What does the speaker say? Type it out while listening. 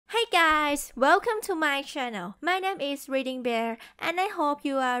Hey guys, welcome to my channel. My name is ReadingBear and I hope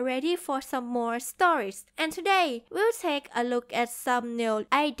you are ready for some more stories. And today, we'll take a look at some new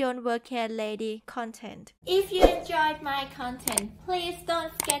IDontWorkHereLady content. If you enjoyed my content, please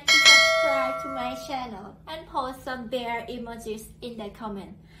don't forget to subscribe to my channel and post some bear emojis in the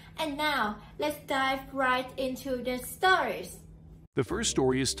comment. And now, let's dive right into the stories. The first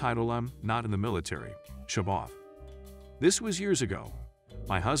story is titled I'm Not in the Military, Shove Off. This was years ago.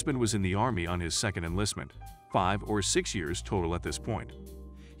 My husband was in the Army on his second enlistment, 5 or 6 years total at this point.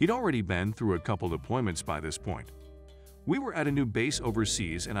 He'd already been through a couple deployments by this point. We were at a new base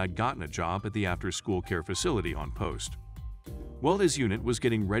overseas and I'd gotten a job at the after-school care facility on post. Well, his unit was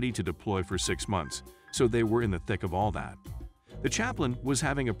getting ready to deploy for 6 months, so they were in the thick of all that. The chaplain was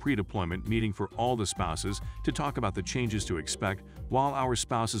having a pre-deployment meeting for all the spouses to talk about the changes to expect while our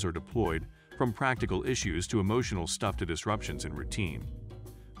spouses are deployed, from practical issues to emotional stuff to disruptions in routine.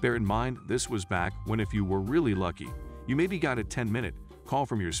 Bear in mind, this was back when if you were really lucky, you maybe got a 10-minute call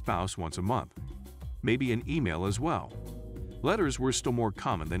from your spouse once a month. Maybe an email as well. Letters were still more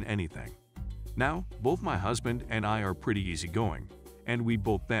common than anything. Now, both my husband and I are pretty easygoing, and we'd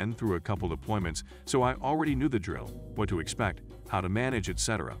both been through a couple deployments, so I already knew the drill, what to expect, how to manage,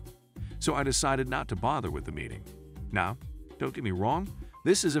 etc. So I decided not to bother with the meeting. Now, don't get me wrong,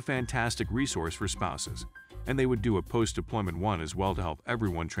 this is a fantastic resource for spouses, and they would do a post-deployment one as well to help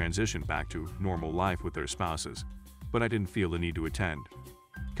everyone transition back to normal life with their spouses, but I didn't feel the need to attend.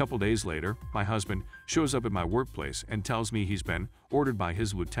 A couple days later, my husband shows up at my workplace and tells me he's been ordered by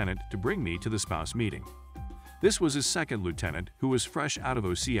his lieutenant to bring me to the spouse meeting. This was his second lieutenant, who was fresh out of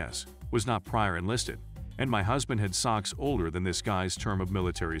OCS, was not prior enlisted, and my husband had socks older than this guy's term of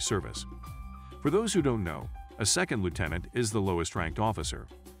military service. For those who don't know, a second lieutenant is the lowest ranked officer.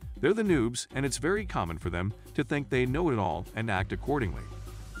 They're the noobs, and it's very common for them to think they know it all and act accordingly.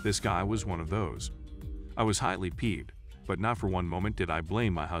 This guy was one of those. I was highly peeved, but not for one moment did I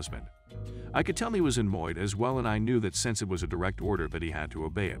blame my husband. I could tell he was annoyed as well, and I knew that since it was a direct order that he had to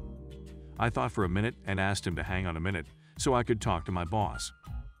obey it. I thought for a minute and asked him to hang on a minute so I could talk to my boss.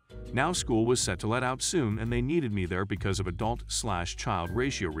 Now school was set to let out soon and they needed me there because of adult/child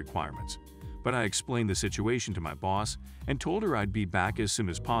ratio requirements. But I explained the situation to my boss and told her I'd be back as soon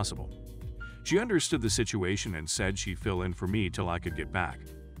as possible. She understood the situation and said she'd fill in for me till I could get back.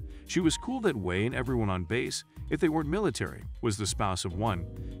 She was cool that way, and everyone on base, if they weren't military, was the spouse of one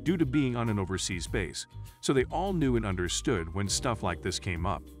due to being on an overseas base, so they all knew and understood when stuff like this came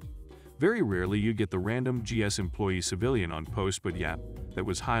up. Very rarely you get the random GS employee civilian on post, but yeah, that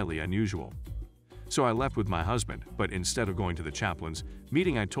was highly unusual. So I left with my husband, but instead of going to the chaplain's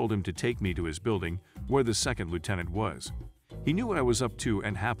meeting, I told him to take me to his building where the second lieutenant was. He knew what I was up to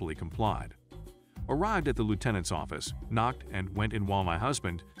and happily complied. Arrived at the lieutenant's office, knocked and went in while my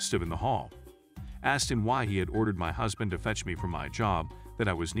husband stood in the hall. Asked him why he had ordered my husband to fetch me from my job that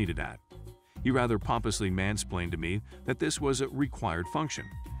I was needed at. He rather pompously mansplained to me that this was a required function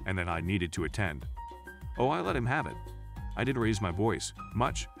and that I needed to attend. Oh, I let him have it. I didn't raise my voice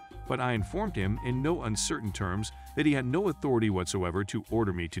much, but I informed him in no uncertain terms that he had no authority whatsoever to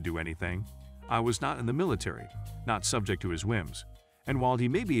order me to do anything. I was not in the military, not subject to his whims, and while he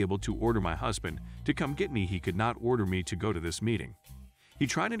may be able to order my husband to come get me, he could not order me to go to this meeting. He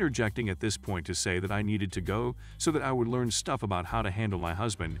tried interjecting at this point to say that I needed to go so that I would learn stuff about how to handle my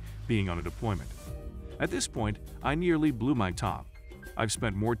husband being on a deployment. At this point, I nearly blew my top. I've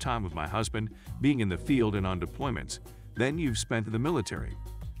spent more time with my husband being in the field and on deployments than you've spent in the military.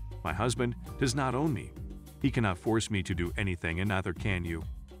 My husband does not own me. He cannot force me to do anything, and neither can you.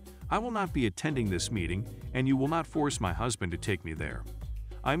 I will not be attending this meeting, and you will not force my husband to take me there.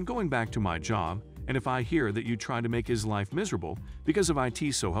 I am going back to my job, and if I hear that you try to make his life miserable because of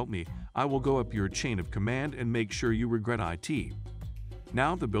IT, so help me, I will go up your chain of command and make sure you regret IT.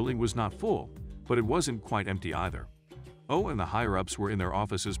 Now, the building was not full, but it wasn't quite empty either. Oh, and the higher-ups were in their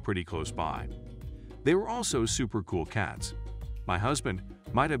offices pretty close by. They were also super cool cats. My husband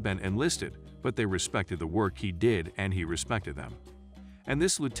might have been enlisted, but they respected the work he did and he respected them. And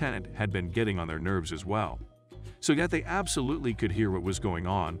this lieutenant had been getting on their nerves as well. So yet they absolutely could hear what was going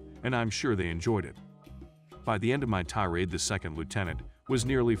on, and I'm sure they enjoyed it. By the end of my tirade, the second lieutenant was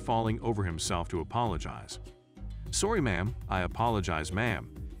nearly falling over himself to apologize. "Sorry, ma'am. I apologize, ma'am.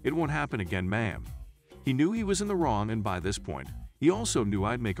 It won't happen again, ma'am." He knew he was in the wrong, and by this point, he also knew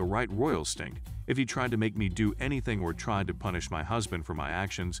I'd make a right royal stink if he tried to make me do anything or tried to punish my husband for my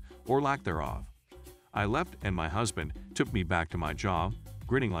actions or lack thereof. I left and my husband took me back to my job,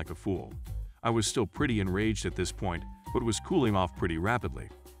 grinning like a fool. I was still pretty enraged at this point, but was cooling off pretty rapidly.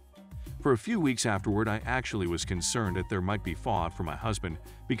 For a few weeks afterward, I actually was concerned that there might be fallout for my husband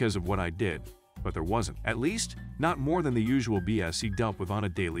because of what I did, but there wasn't. At least, not more than the usual BS he dealt with on a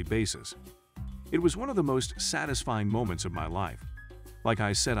daily basis. It was one of the most satisfying moments of my life. Like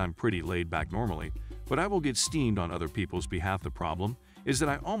I said, I'm pretty laid back normally, but I will get steamed on other people's behalf. The problem is that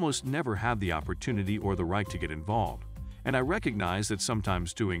I almost never have the opportunity or the right to get involved, and I recognize that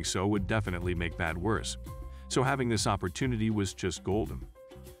sometimes doing so would definitely make bad worse. So having this opportunity was just golden.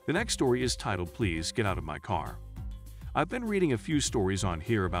 The next story is titled, Please Get Out of My Car. I've been reading a few stories on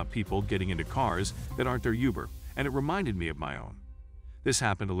here about people getting into cars that aren't their Uber, and it reminded me of my own. This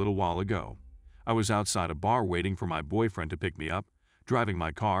happened a little while ago. I was outside a bar waiting for my boyfriend to pick me up, driving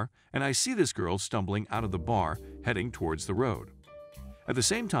my car, and I see this girl stumbling out of the bar heading towards the road. At the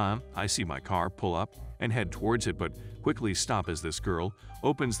same time, I see my car pull up and head towards it, but quickly stop as this girl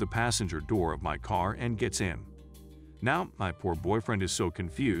opens the passenger door of my car and gets in. Now, my poor boyfriend is so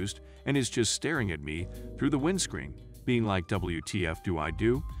confused and is just staring at me through the windscreen, being like, WTF do I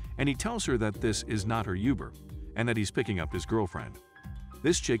do? And he tells her that this is not her Uber and that he's picking up his girlfriend.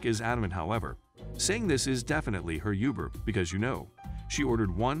 This chick is adamant, however, saying this is definitely her Uber because, she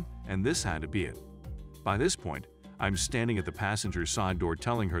ordered one and this had to be it. By this point, I'm standing at the passenger side door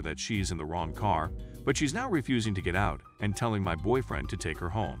telling her that she's in the wrong car, but she's now refusing to get out and telling my boyfriend to take her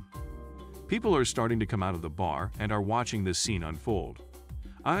home. People are starting to come out of the bar and are watching this scene unfold.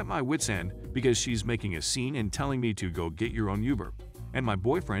 I'm at my wit's end because she's making a scene and telling me to go get your own Uber, and my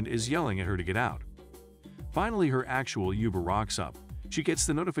boyfriend is yelling at her to get out. Finally, her actual Uber rocks up. She gets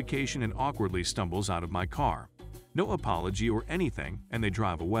the notification and awkwardly stumbles out of my car. No apology or anything, and they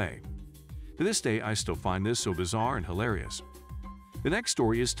drive away. To this day, I still find this so bizarre and hilarious. The next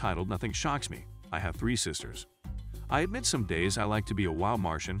story is titled, Nothing Shocks Me. I have 3 sisters. I admit some days I like to be a wild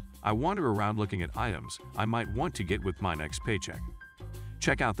Martian. I wander around looking at items I might want to get with my next paycheck.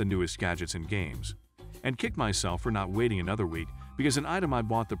 Check out the newest gadgets and games. And kick myself for not waiting another week because an item I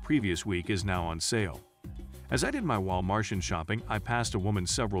bought the previous week is now on sale. As I did my wild Martian shopping, I passed a woman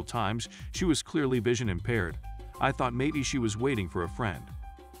several times. She was clearly vision impaired. I thought maybe she was waiting for a friend.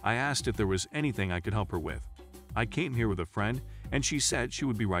 I asked if there was anything I could help her with. I came here with a friend, and she said she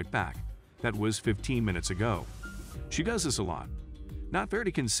would be right back. That was 15 minutes ago. She does this a lot. Not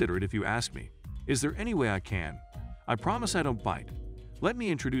very considerate if you ask me. Is there any way I can? I promise I don't bite. Let me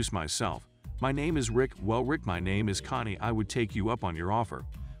introduce myself. My name is Rick. Well, Rick, my name is Connie. I would take you up on your offer,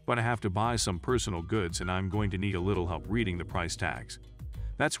 but I have to buy some personal goods and I'm going to need a little help reading the price tags.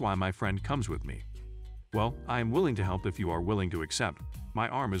 That's why my friend comes with me. Well, I am willing to help if you are willing to accept. My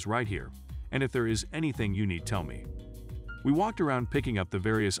arm is right here, and if there is anything you need, tell me. We walked around picking up the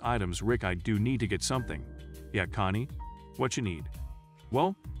various items. Rick, I do need to get something. Yeah, Connie? What you need?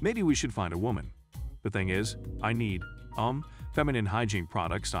 Well, maybe we should find a woman. The thing is, I need, feminine hygiene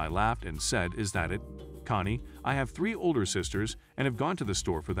products. I laughed and said, is that it? Connie, I have 3 older sisters and have gone to the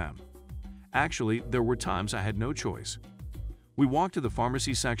store for them. Actually, there were times I had no choice. We walked to the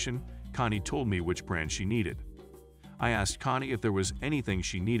pharmacy section. Connie told me which brand she needed. I asked Connie if there was anything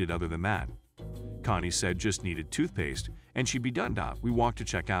she needed other than that. Connie said just needed toothpaste and she'd be done. We walked to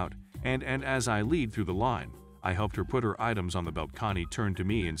check out, and as I lead through the line, I helped her put her items on the belt. Connie turned to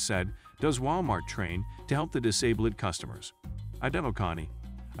me and said, does Walmart train to help the disabled customers? I don't know, Connie.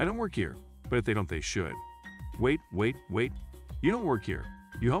 I don't work here, but if they don't, they should. Wait. You don't work here.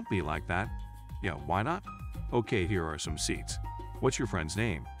 You help me like that? Yeah, why not? Okay, here are some seats. What's your friend's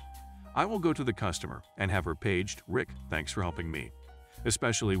name? I will go to the customer and have her paged. Rick, thanks for helping me.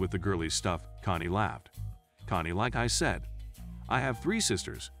 Especially with the girly stuff. Connie laughed. Connie, like I said, I have 3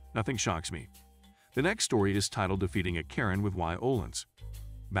 sisters. Nothing shocks me. The next story is titled Defeating a Karen with Violence.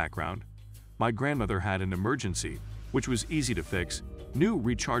 Background: my grandmother had an emergency, which was easy to fix, new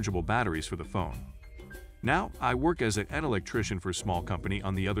rechargeable batteries for the phone. Now, I work as an electrician for a small company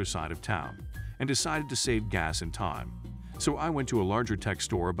on the other side of town and decided to save gas and time. So I went to a larger tech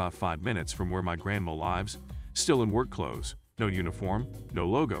store about 5 minutes from where my grandma lives, still in work clothes, no uniform, no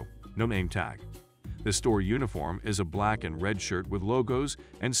logo, no name tag. The store uniform is a black and red shirt with logos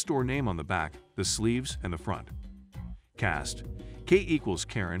and store name on the back, the sleeves, and the front. Cast: K equals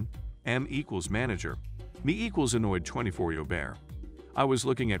Karen, M equals manager, me equals annoyed 24-year-old bear. I was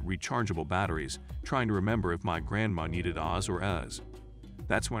looking at rechargeable batteries, trying to remember if my grandma needed Oz or Ez.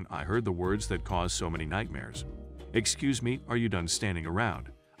 That's when I heard the words that caused so many nightmares. Excuse me, are you done standing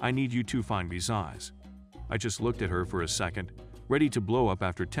around? I need you to find me Z's. I just looked at her for a second, ready to blow up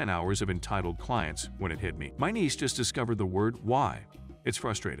after 10 hours of entitled clients when it hit me. My niece just discovered the word why. It's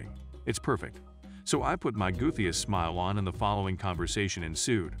frustrating. It's perfect. So I put my goofiest smile on and the following conversation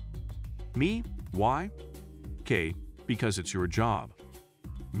ensued. Me? Why? K, because it's your job.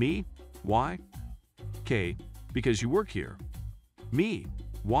 Me? Why? K. Because you work here. Me.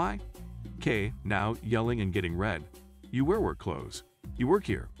 Why? K. Now yelling and getting red. You wear work clothes. You work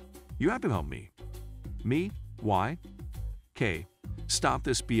here. You have to help me. Me. Why? K. Stop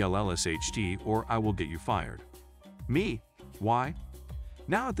this BLLSHT or I will get you fired. Me. Why?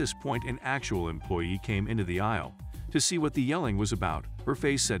 Now at this point an actual employee came into the aisle to see what the yelling was about. Her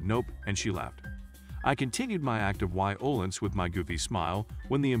face said nope and she left. I continued my act of violence with my goofy smile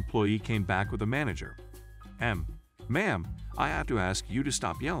when the employee came back with a manager. Ma'am, I have to ask you to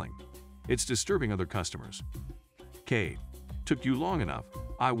stop yelling. It's disturbing other customers. K. Took you long enough.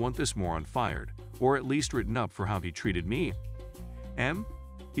 I want this moron fired, or at least written up for how he treated me. M.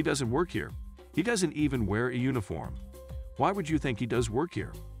 He doesn't work here. He doesn't even wear a uniform. Why would you think he does work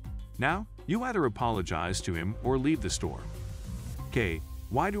here? Now, you either apologize to him or leave the store. K.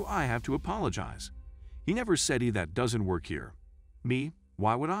 Why do I have to apologize? He never said he that doesn't work here. Me.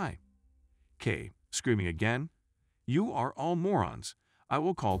 Why would I? K. Screaming again. You are all morons. I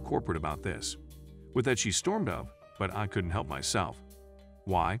will call corporate about this. With that she stormed off, but I couldn't help myself.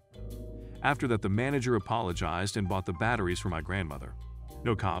 Why? After that the manager apologized and bought the batteries for my grandmother.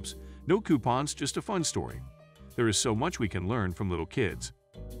 No cops, no coupons, just a fun story. There is so much we can learn from little kids.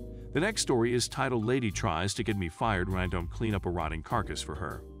 The next story is titled Lady Tries to Get Me Fired When I Don't Clean Up a Rotting Carcass for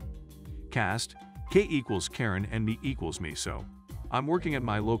Her. Cast: K equals Karen and me equals me. So, I'm working at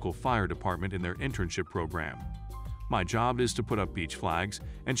my local fire department in their internship program. My job is to put up beach flags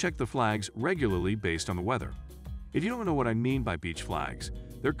and check the flags regularly based on the weather. If you don't know what I mean by beach flags,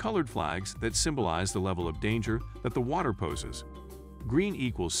 they're colored flags that symbolize the level of danger that the water poses. Green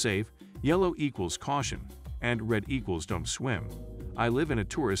equals safe, yellow equals caution, and red equals don't swim. I live in a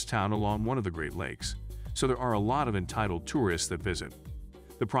tourist town along one of the Great Lakes, so there are a lot of entitled tourists that visit.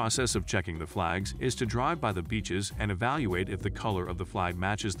 The process of checking the flags is to drive by the beaches and evaluate if the color of the flag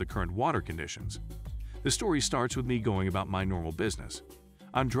matches the current water conditions. The story starts with me going about my normal business.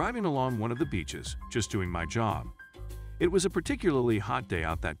 I'm driving along one of the beaches, just doing my job. It was a particularly hot day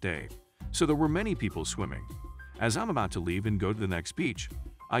out that day, so there were many people swimming. As I'm about to leave and go to the next beach,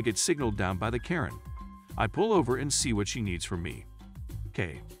 I get signaled down by the Karen. I pull over and see what she needs from me.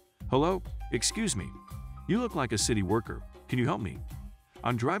 K. Hello? Excuse me. You look like a city worker. Can you help me?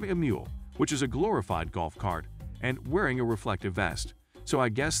 I'm driving a mule, which is a glorified golf cart, and wearing a reflective vest, so I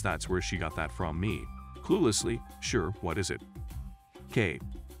guess that's where she got that from me. Cluelessly, sure, what is it? K.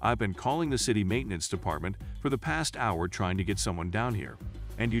 I've been calling the city maintenance department for the past hour trying to get someone down here,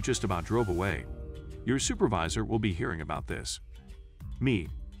 and you just about drove away. Your supervisor will be hearing about this. Me.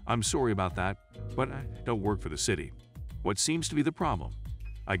 I'm sorry about that, but I don't work for the city. What seems to be the problem?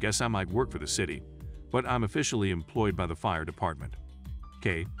 I guess I might work for the city, but I'm officially employed by the fire department.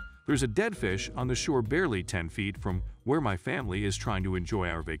 K. There's a dead fish on the shore barely 10 feet from where my family is trying to enjoy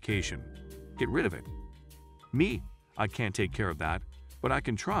our vacation. Get rid of it. Me. I can't take care of that, but I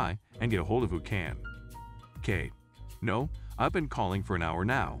can try and get a hold of who can. K. No, I've been calling for an hour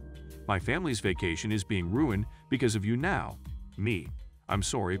now. My family's vacation is being ruined because of you now. Me. I'm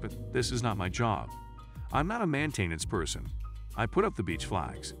sorry, but this is not my job. I'm not a maintenance person. I put up the beach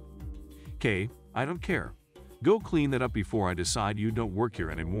flags. K. I don't care. Go clean that up before I decide you don't work here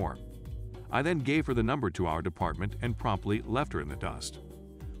anymore. I then gave her the number to our department and promptly left her in the dust.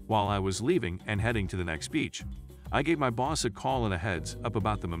 While I was leaving and heading to the next beach, I gave my boss a call and a heads up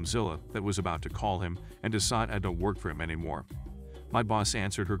about the Mozilla that was about to call him and decide I don't work for him anymore. My boss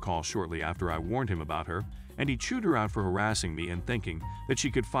answered her call shortly after I warned him about her, and he chewed her out for harassing me and thinking that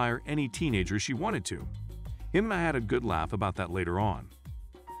she could fire any teenager she wanted to. Him and I had a good laugh about that later on.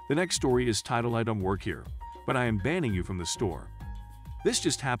 The next story is titled I Don't Work Here, but I am banning you from the store. This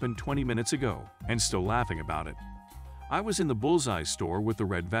just happened 20 minutes ago, and still laughing about it. I was in the Bullseye store with the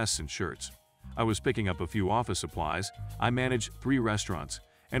red vests and shirts. I was picking up a few office supplies. I manage 3 restaurants,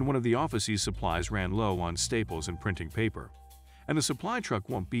 and one of the office's supplies ran low on staples and printing paper. And the supply truck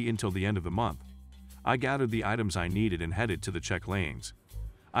won't be until the end of the month. I gathered the items I needed and headed to the check lanes.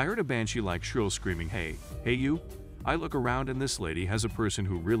 I heard a banshee-like shrill screaming, "Hey, hey you!" I look around and this lady has a person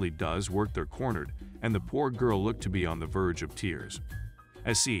who really does work there cornered, and the poor girl looked to be on the verge of tears.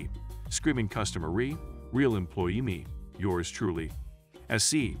 SC, screaming customer re, real employee me, yours truly.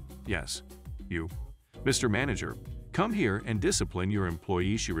 SC, yes, you. Mr. Manager, come here and discipline your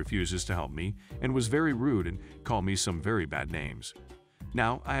employee. She refuses to help me and was very rude and called me some very bad names.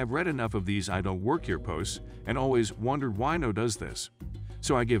 Now, I have read enough of these I don't work here posts and always wondered why no does this.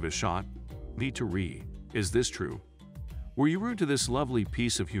 So I give a shot. Me to re. Is this true? Were you rude to this lovely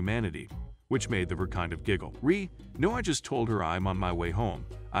piece of humanity? Which made the her kind of giggle. Re, no, I just told her I'm on my way home.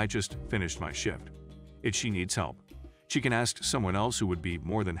 I just finished my shift. If she needs help, She can ask someone else who would be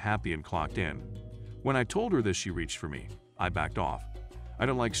more than happy and clocked in. When I told her this, she reached for me. I backed off. I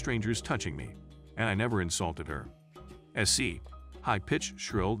don't like strangers touching me, and I never insulted her. SC. High-pitched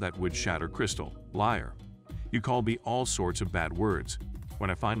shrill that would shatter crystal. Liar. You call me all sorts of bad words. When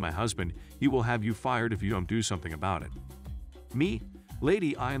I find my husband, he will have you fired if you don't do something about it. Me.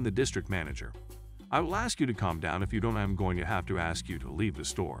 Lady, I am the district manager. I will ask you to calm down. If you don't, I'm going to have to ask you to leave the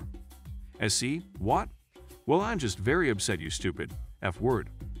store. SC. What? Well, I'm just very upset, you stupid F word.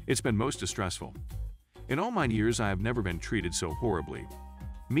 It's been most distressful. In all my years, I have never been treated so horribly.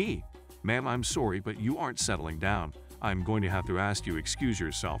 Me. Ma'am, I'm sorry, but you aren't settling down. I'm going to have to ask you excuse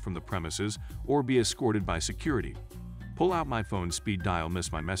yourself from the premises or be escorted by security. Pull out my phone, speed dial,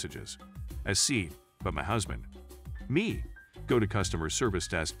 miss my messages. SC. But my husband. Me. Go to customer service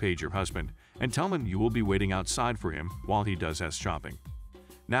desk, page your husband, and tell him you will be waiting outside for him while he does his shopping.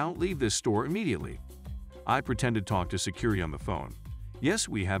 Now leave this store immediately. I pretend to talk to security on the phone. Yes,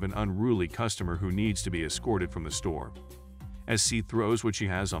 we have an unruly customer who needs to be escorted from the store. SC throws what she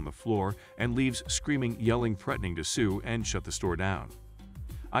has on the floor and leaves screaming, yelling, threatening to sue and shut the store down.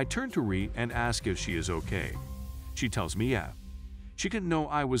 I turn to Ree and ask if she is okay. She tells me yeah. She didn't know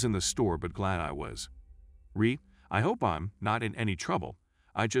I was in the store, but glad I was. Ree, I hope I'm not in any trouble.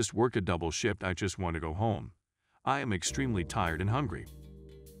 I just work a double shift. I just want to go home. I am extremely tired and hungry.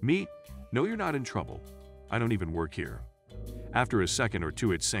 Me, no, you're not in trouble. I don't even work here. After a second or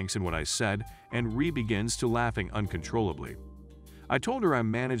two, it sinks in what I said, and Ree begins to laughing uncontrollably. I told her I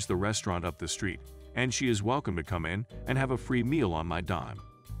manage the restaurant up the street, and she is welcome to come in and have a free meal on my dime.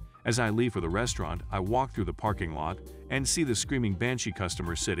 As I leave for the restaurant, I walk through the parking lot and see the screaming banshee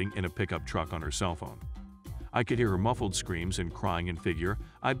customer sitting in a pickup truck on her cell phone. I could hear her muffled screams and crying and figure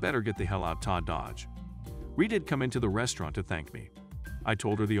I better get the hell out to Dodge. Ree did come into the restaurant to thank me. I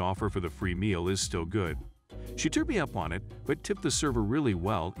told her the offer for the free meal is still good. She took me up on it, but tipped the server really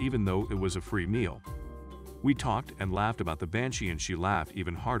well even though it was a free meal. We talked and laughed about the banshee, and she laughed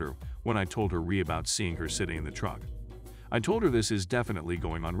even harder when I told her Ree about seeing her sitting in the truck. I told her this is definitely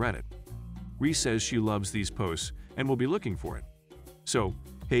going on Reddit. Ree says she loves these posts and will be looking for it. So,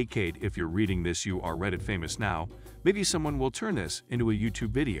 hey Kate, if you're reading this, you are Reddit famous now. Maybe someone will turn this into a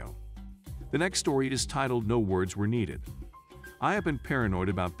YouTube video. The next story is titled No Words Were Needed. I have been paranoid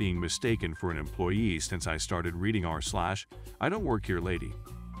about being mistaken for an employee since I started reading r/IDontWorkHereLady.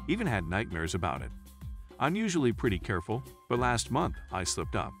 Even had nightmares about it. I'm usually pretty careful, but last month I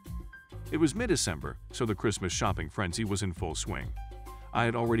slipped up. It was mid-December, so the Christmas shopping frenzy was in full swing. I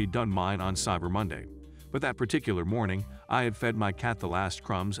had already done mine on Cyber Monday, but that particular morning, I had fed my cat the last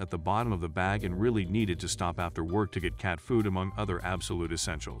crumbs at the bottom of the bag and really needed to stop after work to get cat food among other absolute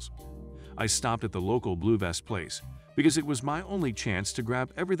essentials. I stopped at the local Blue Vest place because it was my only chance to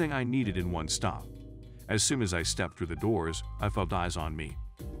grab everything I needed in one stop. As soon as I stepped through the doors, I felt eyes on me.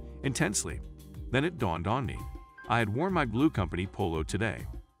 Intensely. Then it dawned on me. I had worn my glue company polo today.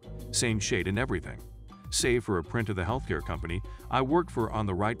 Same shade and everything. Save for a print of the healthcare company I work for on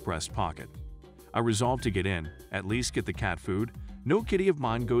the right breast pocket. I resolved to get in, at least get the cat food. No kitty of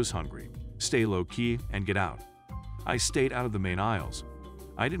mine goes hungry. Stay low-key and get out. I stayed out of the main aisles.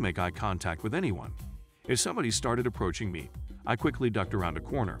 I didn't make eye contact with anyone. If somebody started approaching me, I quickly ducked around a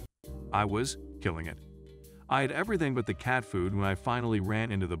corner. I was killing it. I had everything but the cat food when I finally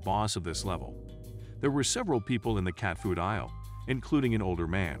ran into the boss of this level. There were several people in the cat food aisle, including an older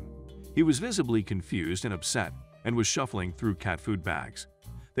man. He was visibly confused and upset and was shuffling through cat food bags.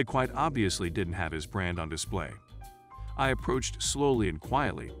 They quite obviously didn't have his brand on display. I approached slowly and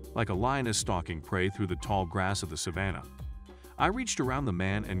quietly, like a lioness stalking prey through the tall grass of the savannah. I reached around the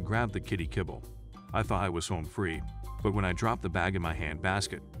man and grabbed the kitty kibble. I thought I was home free, but when I dropped the bag in my hand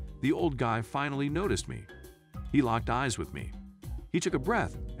basket, the old guy finally noticed me. He locked eyes with me. He took a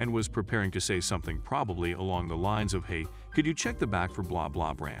breath and was preparing to say something probably along the lines of, "Hey, could you check the back for blah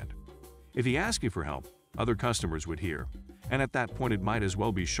blah brand?" If he asked me for help, other customers would hear, and at that point it might as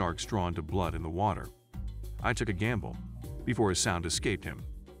well be sharks drawn to blood in the water. I took a gamble, before a sound escaped him.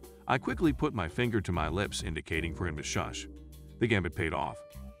 I quickly put my finger to my lips, indicating for him to shush. The gambit paid off.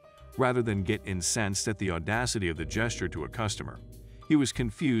 Rather than get incensed at the audacity of the gesture to a customer, he was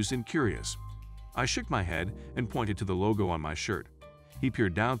confused and curious. I shook my head and pointed to the logo on my shirt. He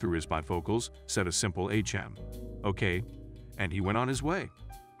peered down through his bifocals, said a simple HM. Okay, and he went on his way.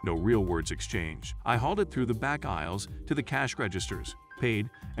 No real words exchanged. I hauled it through the back aisles to the cash registers, paid,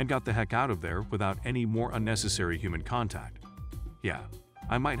 and got the heck out of there without any more unnecessary human contact. Yeah,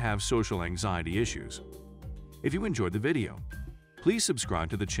 I might have social anxiety issues. If you enjoyed the video, please subscribe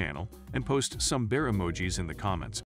to the channel and post some bear emojis in the comments.